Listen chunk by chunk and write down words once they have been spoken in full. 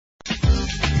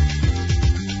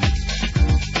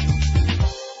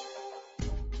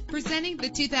Presenting the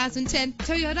 2010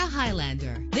 Toyota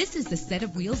Highlander. This is the set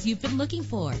of wheels you've been looking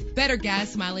for. Better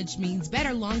gas mileage means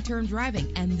better long-term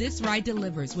driving, and this ride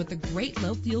delivers with a great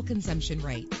low fuel consumption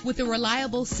rate. With a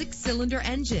reliable 6-cylinder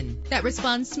engine that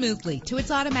responds smoothly to its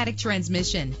automatic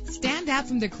transmission. Stand out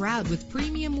from the crowd with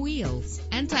premium wheels.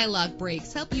 Anti-lock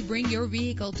brakes help you bring your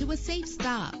vehicle to a safe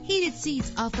stop. Heated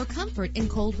seats offer comfort in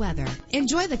cold weather.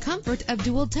 Enjoy the comfort of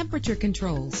dual temperature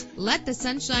controls. Let the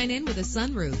sunshine in with a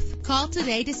sunroof. Call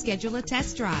today to schedule a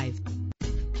test drive.